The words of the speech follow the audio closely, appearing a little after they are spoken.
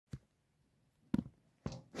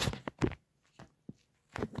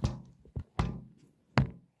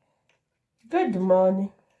Good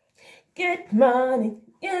morning. Good morning.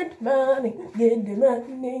 Good morning. Good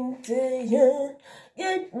morning to you.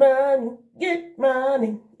 Good morning. Good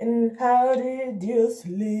morning. And how did you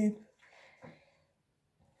sleep?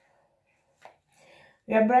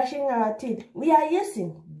 We are brushing our teeth. We are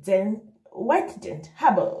using White Dent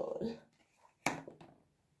Herbal.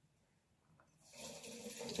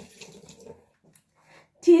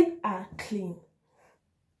 Teeth are clean.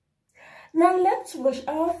 Now let's wash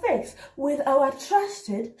our face with our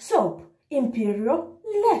trusted soap, Imperial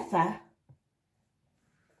Leather.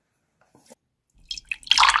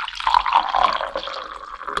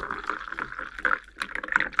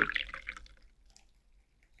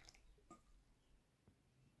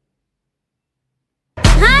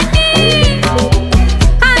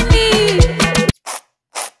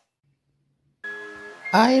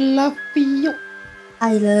 I love you.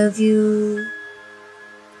 I love you.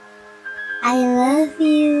 I love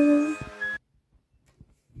you.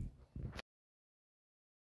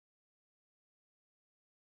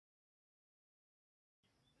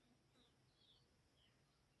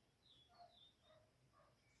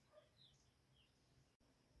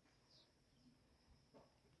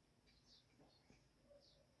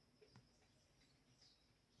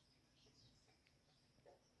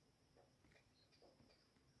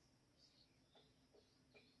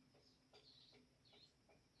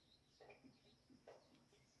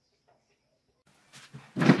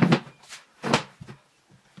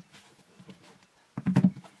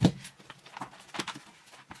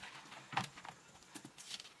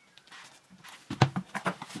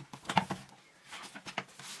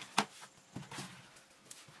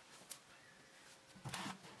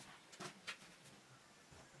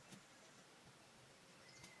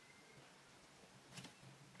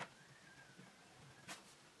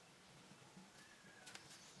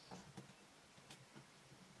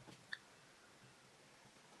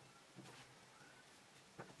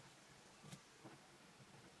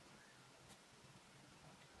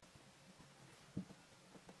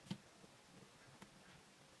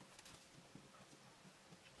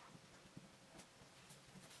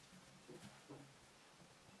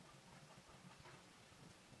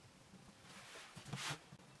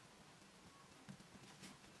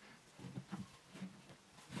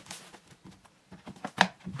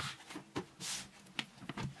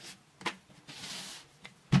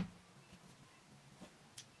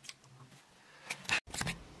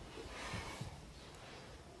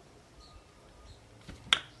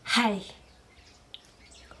 Hi,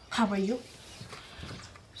 how are you?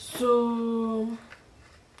 So,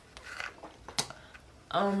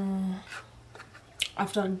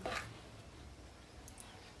 after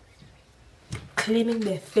cleaning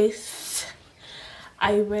the face,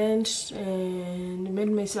 I went and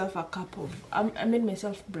made myself I made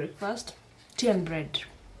myself breakfast, tea and bread.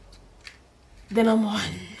 Then I'm on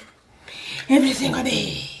every single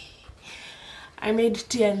day. I made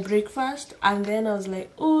tea and breakfast, and then I was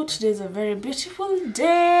like, oh, today's a very beautiful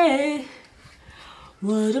day.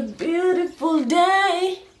 What a beautiful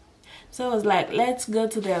day. So I was like, let's go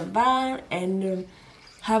to the bar and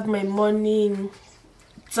have my morning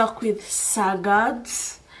talk with Sagad,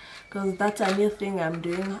 because that's a new thing I'm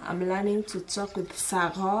doing. I'm learning to talk with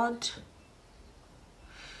Sagad.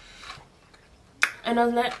 And I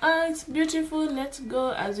was like, oh, it's beautiful, let's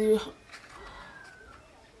go. As you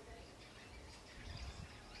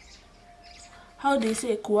how do you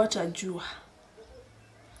say kuacha jua?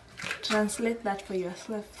 Translate that for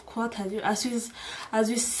yourself. Kuacha jua. As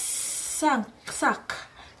we suck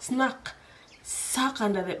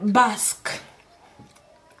under the bask.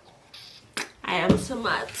 I am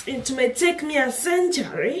smart. It may take me a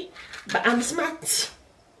century, but I'm smart.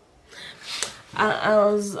 I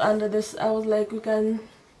was under this. I was like, we can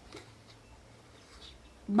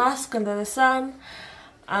bask under the sun,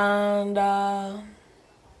 and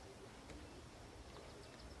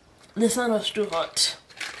the sun was too hot.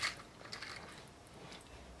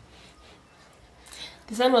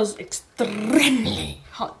 The sun was extremely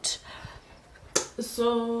hot.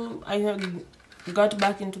 So I have got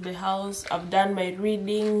back into the house. I've done my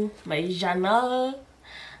reading, my journal.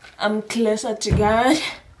 I'm closer to God.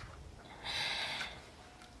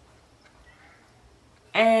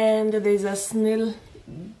 And there's a snail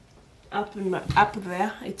up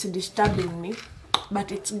there. It's disturbing me, but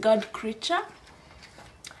it's God creature.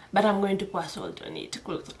 But I'm going to pour salt on it.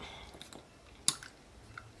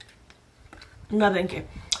 No, thank you.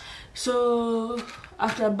 So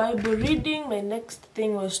after Bible reading, my next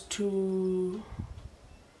thing was to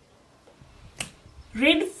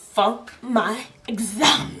read for my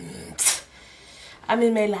exams. I'm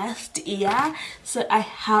in my last year, so I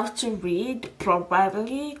have to read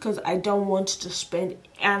properly because I don't want to spend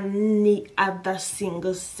any other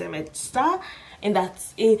single semester in a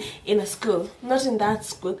school. Not in that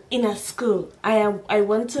school, in a school. I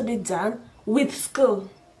want to be done with school.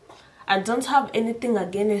 I don't have anything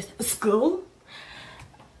against school.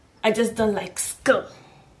 I just don't like school.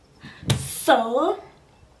 So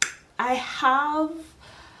I have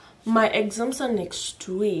my exams are next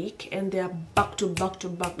week and they are back to back to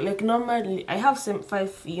back. Like normally I have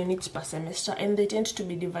 5 units per semester and they tend to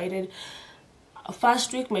be divided.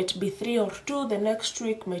 First week might be 3 or 2, the next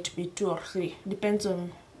week might be 2 or 3, depends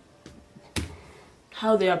on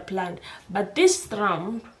how they are planned. But this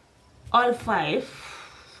round all 5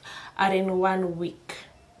 are in 1 week.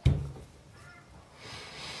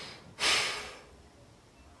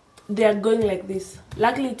 They are going like this.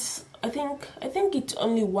 Luckily it's I think it's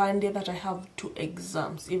only 1 day that I have 2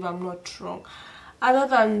 exams, if I'm not wrong. Other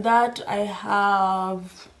than that, I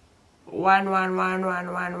have one.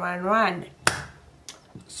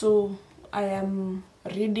 So I am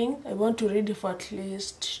reading. I want to read for at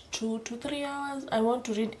least 2 to 3 hours. I want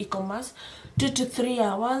to read e-commerce 2 to 3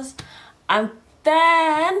 hours, and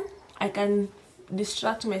then I can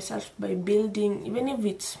distract myself by building, even if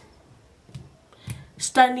it's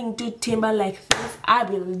standing to timber like this, I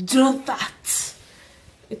will do that.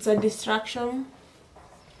 It's a distraction.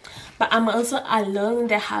 But I'm also alone in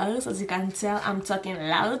the house, as you can tell. I'm talking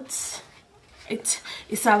loud. It's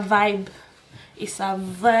a vibe. It's a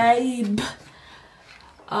vibe.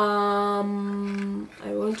 I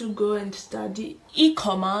want to go and study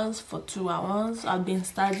e-commerce for 2 hours. I've been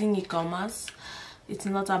studying e-commerce. It's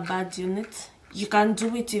not a bad unit. You can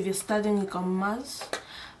do it if you're studying e-commerce.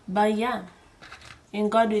 But yeah, in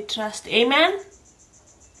God we trust. Amen.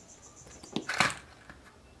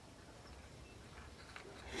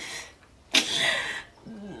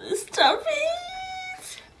 Stop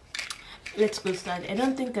it. Let's go study. I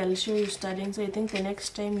don't think I'll show you studying, so I think the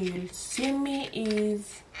next time you'll see me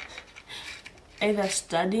is either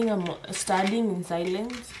studying in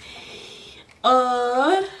silence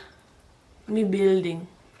or me building.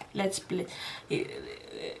 Let's play.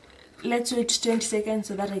 Let's wait 20 seconds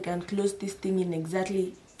so that I can close this thing in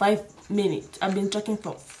exactly 5 minutes. I've been talking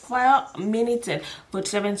for 4 minutes and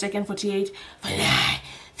 47 seconds, 48, 49,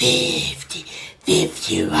 50,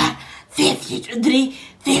 51, 53,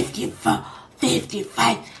 54,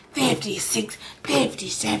 55, 56,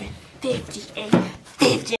 57, 58,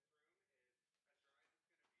 50.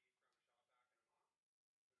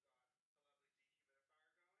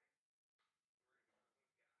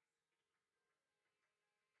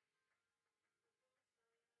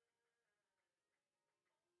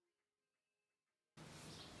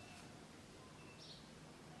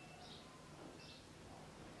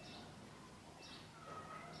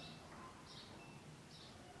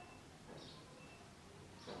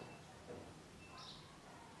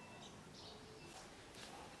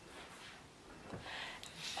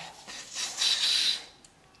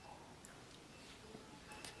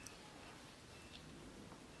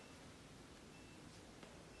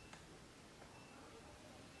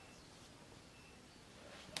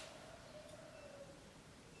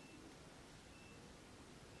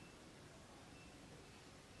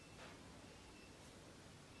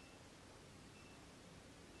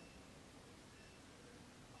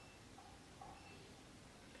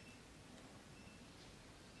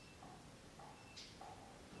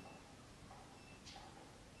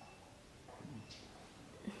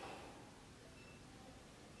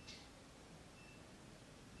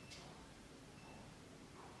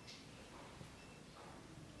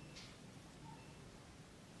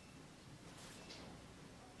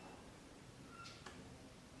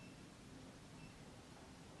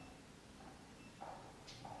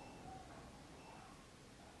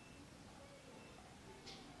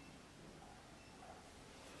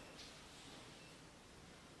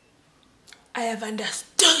 I have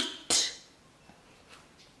understood.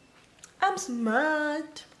 I'm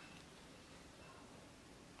smart.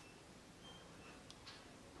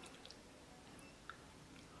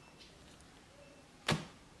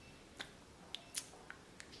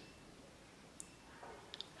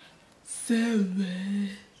 Seven.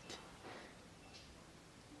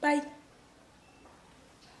 Bye.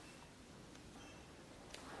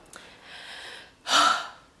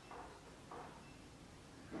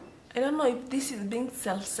 I don't know if this is being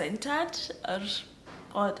self-centered or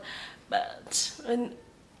what, but when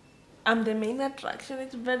I'm the main attraction,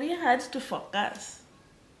 it's very hard to focus.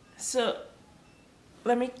 So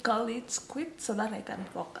let me call it quit so that I can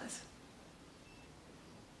focus.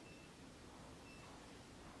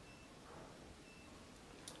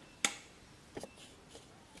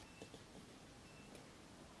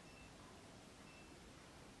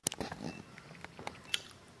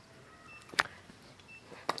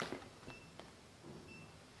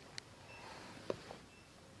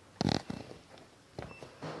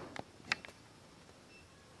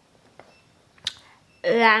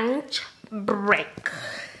 lunch break.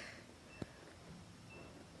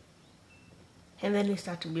 And then we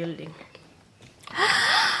start building.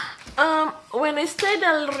 When I stayed,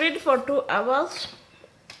 I'll read for 2 hours.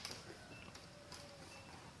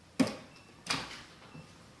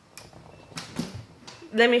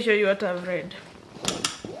 Let me show you what I've read.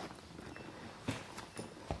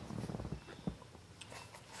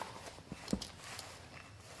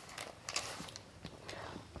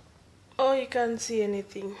 Oh, you can't see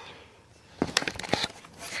anything.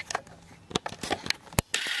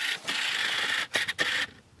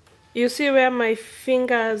 You see where my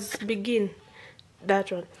fingers begin?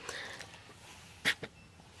 That one.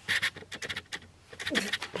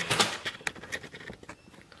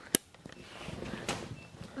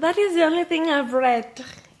 That is the only thing I've read.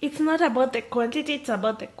 It's not about the quantity, it's not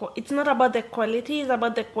about the quality, it's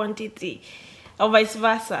about the quantity. Or vice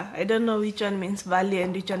versa. I don't know which one means value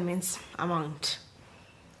and which one means amount.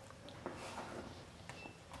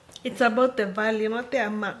 It's about the value, not the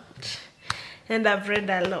amount. And I've read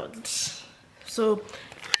a lot. So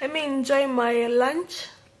let me enjoy my lunch,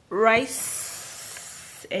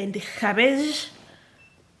 rice and cabbage.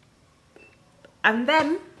 And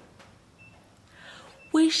then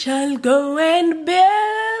we shall go and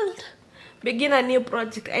begin a new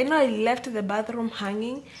project. I know I left the bathroom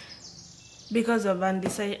hanging because of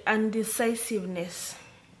undecisiveness.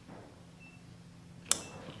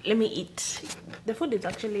 Let me eat. The food is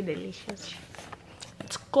actually delicious.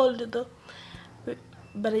 It's cold though,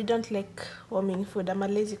 but I don't like warming food. I'm a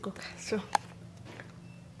lazy cook, so.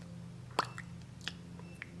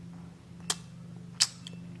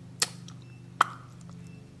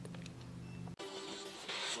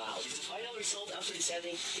 Wow, this is the final result after the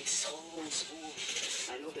setting. It's so smooth.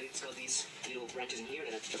 I love that it's got these little branches in here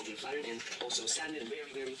that are totally flattened and also sanded and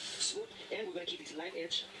very, very smooth. And we're gonna keep this light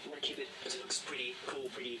edge. We wanna keep it because it looks pretty cool,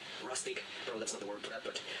 pretty rustic. Bro, that's not the word for that,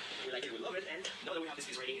 but we like it, we love it. And now that we have this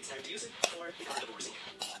piece ready, it's time to use it for the car divorcing.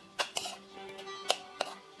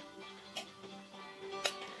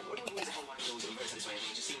 What we're doing is a whole bunch of those very satisfying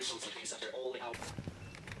things. You see results like this after all the hours.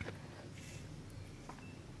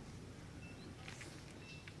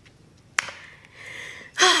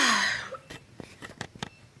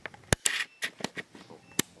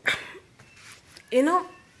 You know,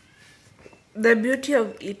 the beauty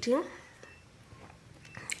of eating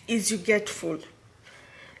is you get full,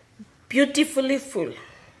 beautifully full.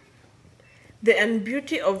 The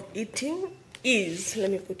unbeauty of eating is,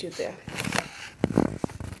 let me put it there,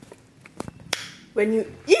 when you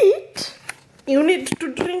eat, you need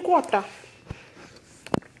to drink water.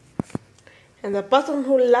 And the person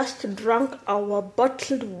who last drank our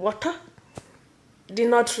bottled water did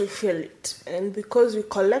not refill it, and because we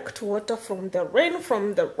collect water from the rain,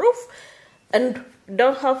 from the roof, and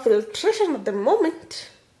don't have filtration at the moment,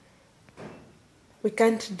 we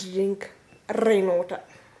can't drink rainwater.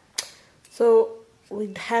 So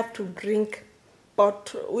we'd have to drink,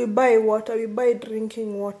 but we buy water, we buy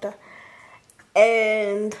drinking water,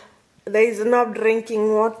 and there is no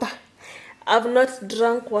drinking water. I've not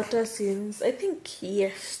drunk water since I think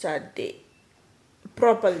yesterday,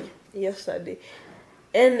 properly yesterday.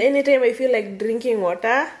 And anytime I feel like drinking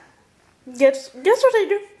water, guess what I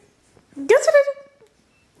do? Guess what I do?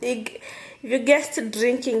 If you guessed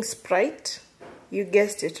drinking Sprite, you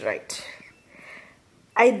guessed it right.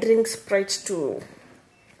 I drink Sprite to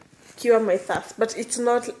cure my thirst, but it's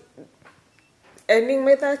not ending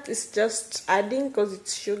my thirst, it's just adding because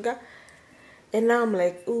it's sugar. And now I'm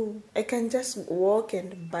like, ooh, I can just walk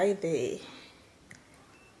and buy the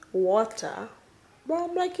water, but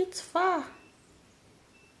I'm like, it's far.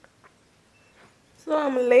 So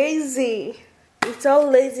I'm lazy. It's all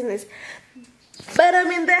laziness. But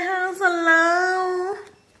I'm in the house alone.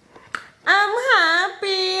 I'm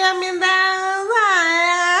happy. I'm in the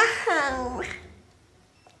house.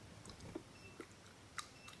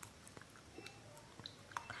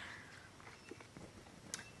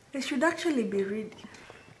 I should actually be reading.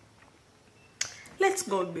 Let's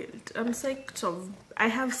go build. I'm psyched of. I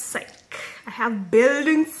have psych. I have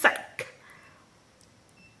building psych.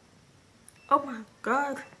 Oh my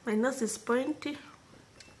god, my nose is pointy.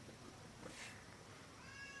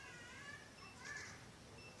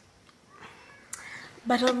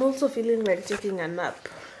 But I'm also feeling like taking a nap.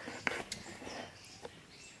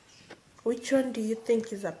 Which one do you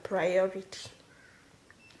think is a priority?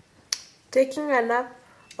 Taking a nap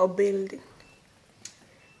or building?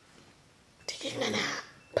 Taking a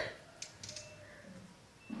nap.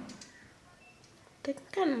 Taking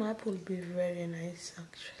a nap will be very nice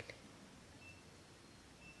actually.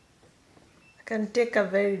 Can take a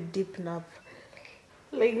very deep nap,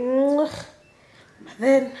 like But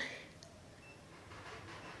then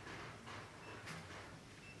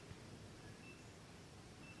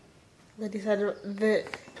the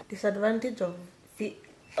disadvantage of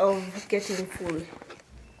getting full,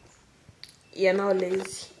 you're now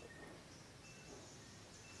lazy.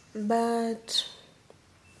 But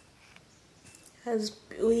as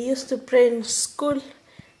we used to pray in school,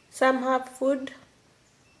 some have food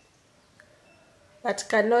but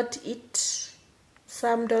cannot eat.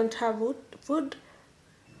 Some don't have food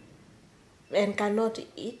and cannot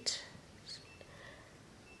eat.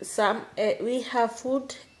 Some we have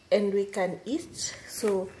food and we can eat.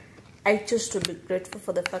 So I choose to be grateful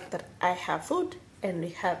for the fact that I have food and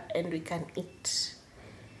we can eat.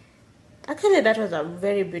 Actually, that was a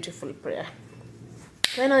very beautiful prayer.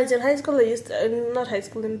 When I was in high school, I used to, not high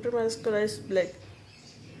school, in primary school, I used to be like,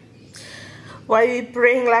 why are we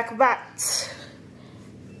praying like that?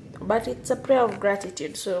 But it's a prayer of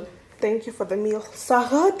gratitude. So thank you for the meal,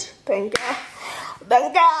 Sahad. Thank you.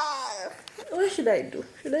 Thank you. What should I do?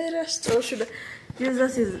 Should I rest or should I?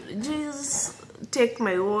 Jesus, take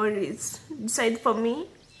my worries. Decide for me.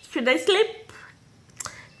 Should I sleep? I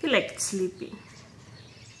feel like sleeping.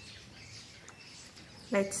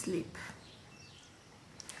 Let's sleep.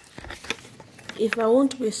 If I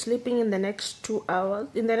won't be sleeping in the next 2 hours,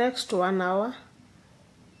 in the next 1 hour,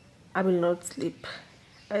 I will not sleep.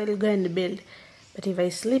 I will go in the bed. But if I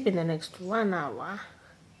sleep in the next 1 hour,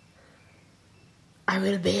 I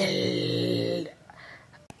will build.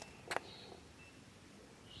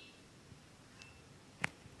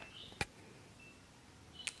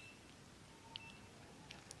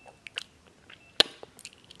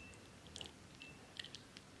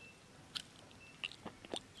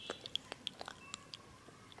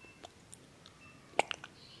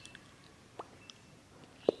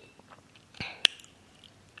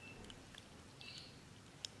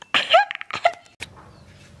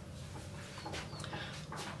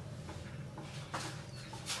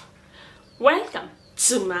 Welcome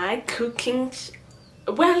to my cooking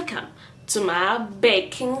welcome to my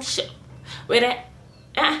baking show. Welcome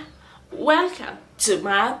to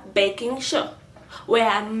my baking show where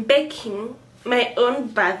I'm baking my own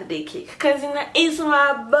birthday cake, because it's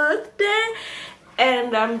my birthday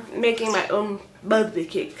and I'm making my own birthday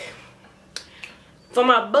cake. For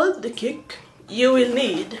my birthday cake, you will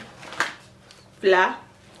need flour,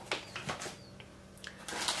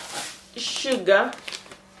 sugar,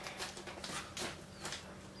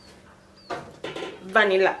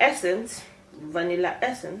 vanilla essence,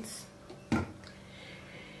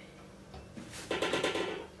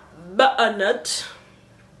 butternut,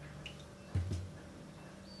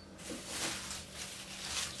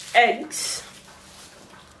 eggs,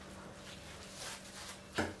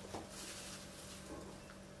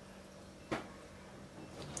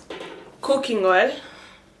 cooking oil,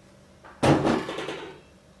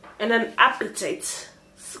 and an appetite,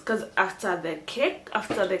 because after the cake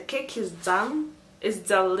is done, it's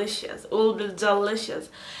delicious. It will be delicious.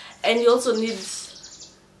 And you also need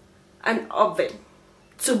an oven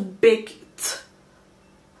to bake it,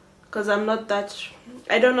 because I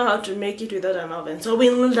don't know how to make it without an oven. So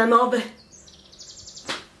we'll need an oven.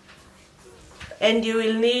 And you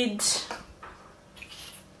will need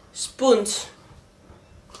spoons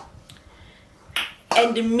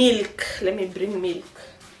and milk. Let me bring milk.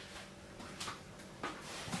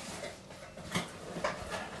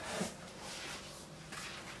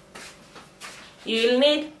 You'll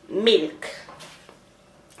need milk.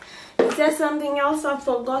 Is there something else I've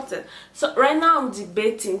forgotten? So right now I'm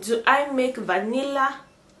debating, do I make vanilla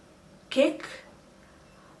cake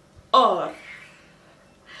or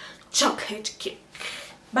chocolate cake?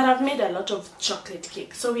 But I've made a lot of chocolate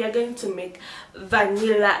cake, so we are going to make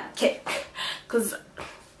vanilla cake, because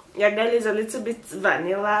your girl is a little bit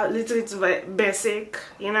vanilla, a little bit basic,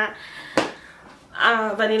 you know.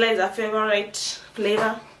 Vanilla is her favorite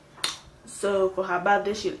flavor. So for her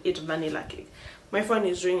birthday, she'll eat vanilla cake. My phone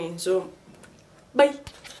is ringing, so bye.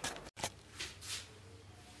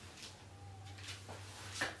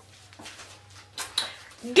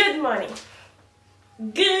 Good morning.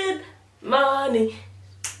 Good morning.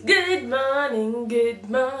 Good morning. Good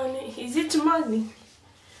morning. Is it morning?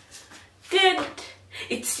 Good.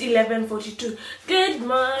 It's 11:42. Good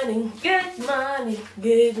morning. Good morning.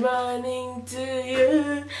 Good morning to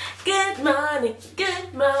you. Good morning.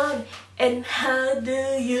 Good morning. And how do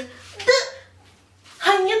you do?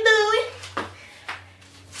 How you doing?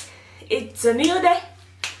 It's a new day,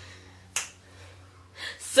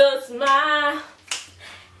 so smile.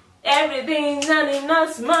 Everything's running a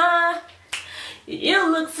smile. You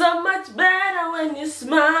look so much better when you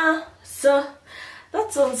smile. So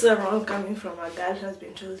That sounds so wrong coming from a girl who has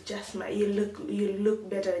been told just smile. You look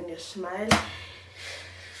better when you smile.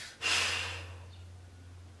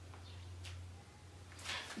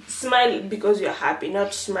 Smile because you're happy,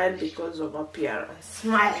 not smile because of appearance.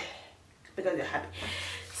 Smile because you're happy.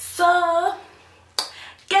 So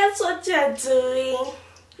guess what you're doing?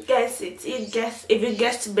 Guess it. If you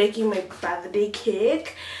guessed baking my birthday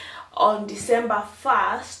cake on December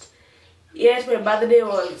 1st, yes, my birthday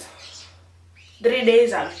was 3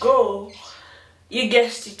 days ago. You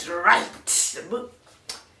guessed it right.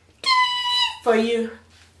 For you.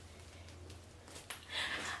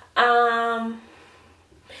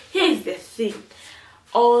 Here's the thing.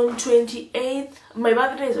 On 28th, my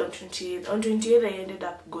birthday is on 28th. On 28th, I ended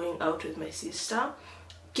up going out with my sister.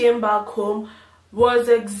 Came back home, was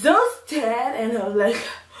exhausted, and I was like,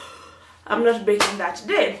 I'm not baking that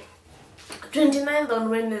day. 29th on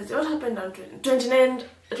Wednesday. What happened on 29th?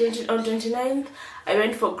 On 29th, I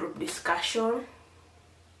went for group discussion.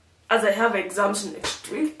 As I have exams next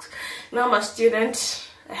week. Now I'm a student.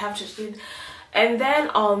 I have to study. And then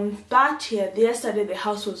on 30th, yesterday, the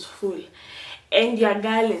house was full. And your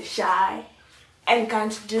girl is shy and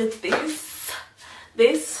can't do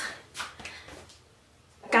this.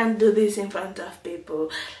 Can't do this in front of people.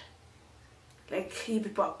 Like, you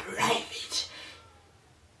people are private.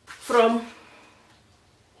 From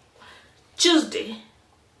Tuesday,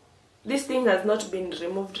 this thing has not been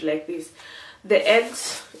removed like this. The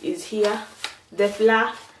eggs is here, the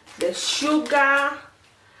flour, the sugar.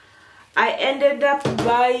 I ended up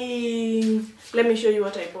buying, let me show you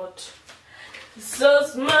what I bought. So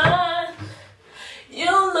smart,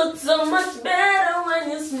 you look so much better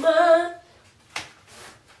when you smile.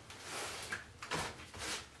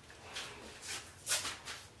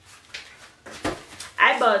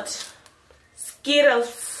 I bought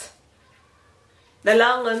Skittles, the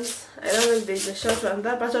long ones. I don't know if there's a short one.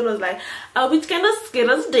 That person was like, oh, which kind of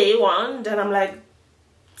Skittles do you want? And I'm like,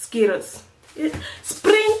 Skittles.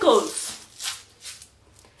 Sprinkles.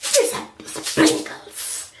 These are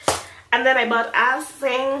sprinkles. And then I bought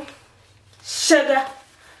icing, sugar.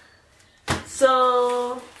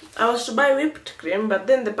 So I was to buy whipped cream, but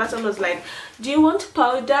then the person was like, do you want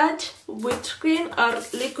powdered whipped cream or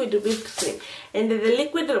liquid whipped cream? And the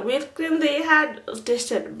liquid whipped cream they had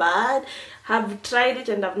tasted bad. Have tried it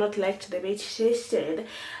and have not liked the way it tasted.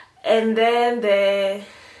 And then the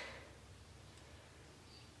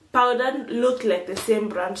powder looked like the same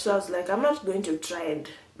brand, so I was like, I'm not going to try and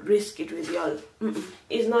risk it with y'all.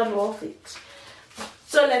 It's not worth it.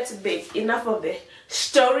 So let's bake. Enough of the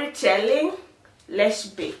storytelling. Let's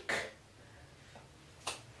bake.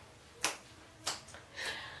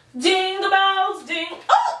 Jingle bells, ding.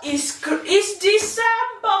 Oh, it's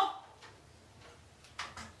December.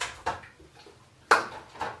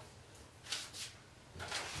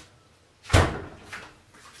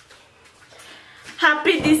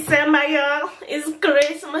 Happy December, y'all. It's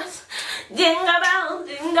Christmas. Jingle bells,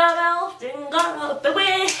 jingle all the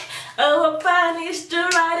way. Oh, what fun is to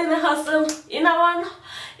ride in a hustle. In a one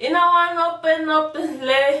open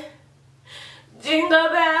sleigh. Jingle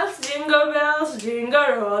bells,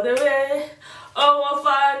 jingle all the way. Oh, what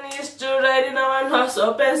fun is to ride in a one horse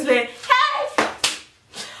open sleigh. Hey!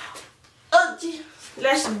 Oh, gee.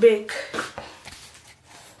 Let's bake.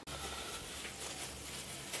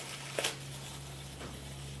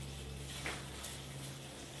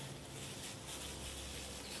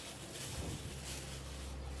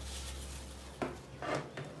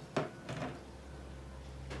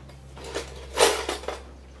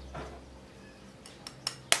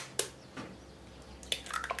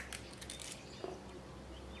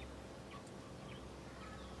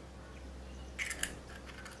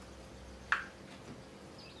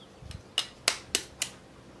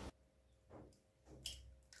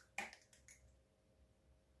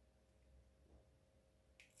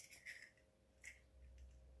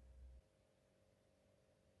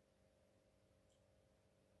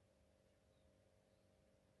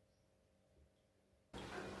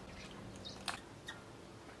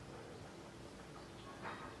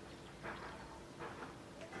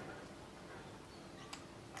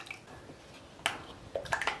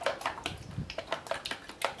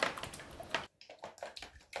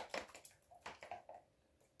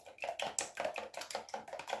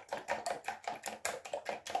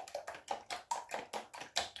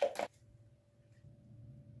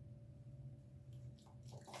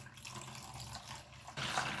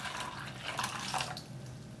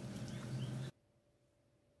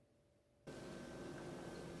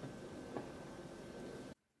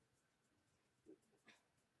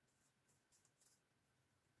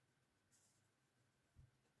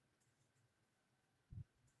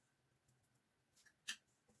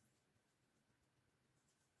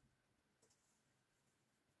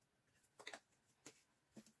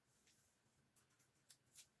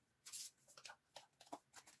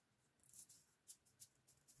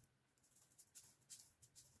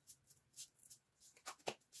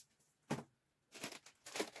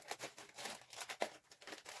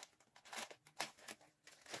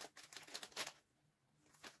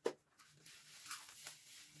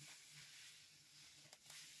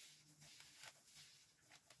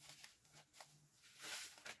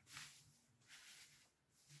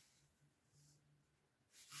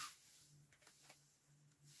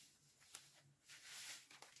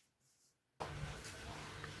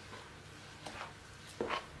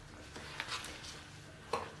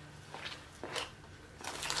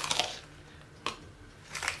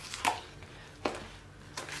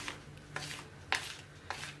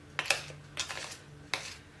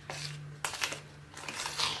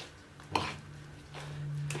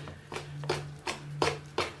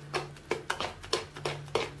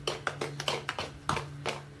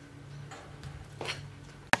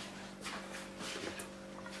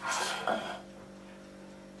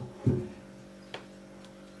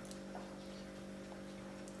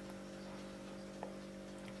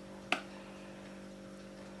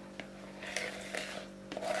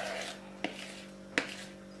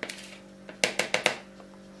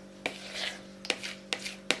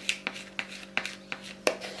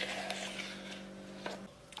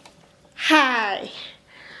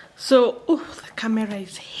 So, oh, the camera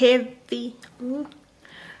is heavy. Ooh,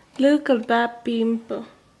 look at that pimple.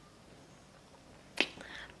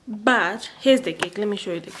 But here's the cake. Let me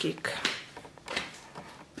show you the cake.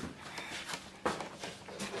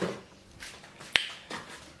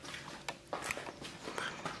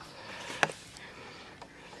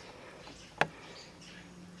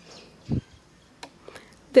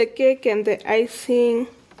 The cake and the icing,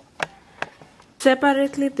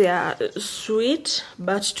 separately they are sweet,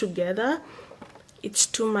 but together it's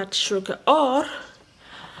too much sugar. Or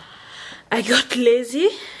I got lazy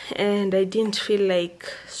and I didn't feel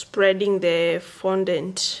like spreading the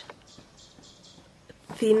fondant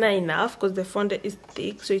thinner enough, because the fondant is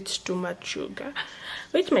thick, so it's too much sugar,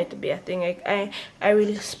 which might be a thing. I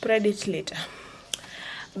will spread it later.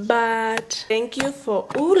 But thank you for,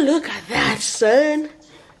 oh, look at that, son.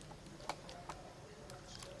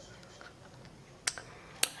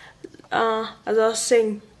 As I was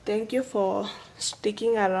saying, thank you for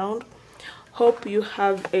sticking around. Hope you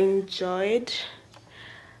have enjoyed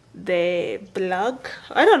the vlog.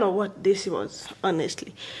 I don't know what this was,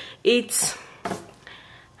 honestly. It's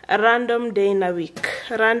a random day in a week,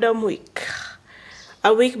 random week,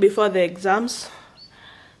 a week before the exams.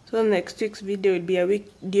 So next week's video will be a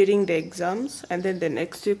week during the exams, and then the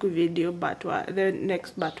next week video, the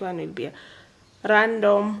next part one will be a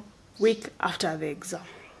random week after the exam.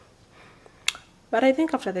 But I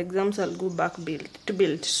think after the exams I'll go back to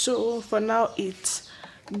build. So for now it's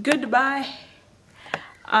goodbye,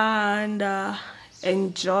 and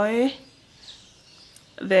enjoy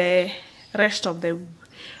the rest of the,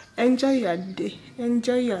 enjoy your day,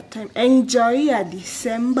 enjoy your time, enjoy your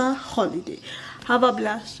December holiday. Have a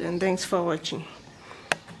blast, and thanks for watching.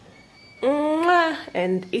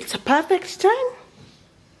 And it's a perfect time,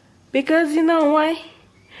 because you know why?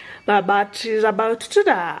 My battery is about to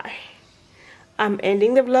die. I'm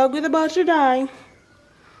ending the vlog with about to die.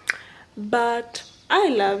 But I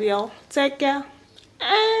love y'all. Take care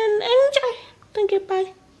and enjoy. Thank you.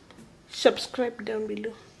 Bye. Subscribe down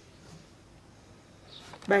below.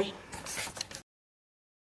 Bye.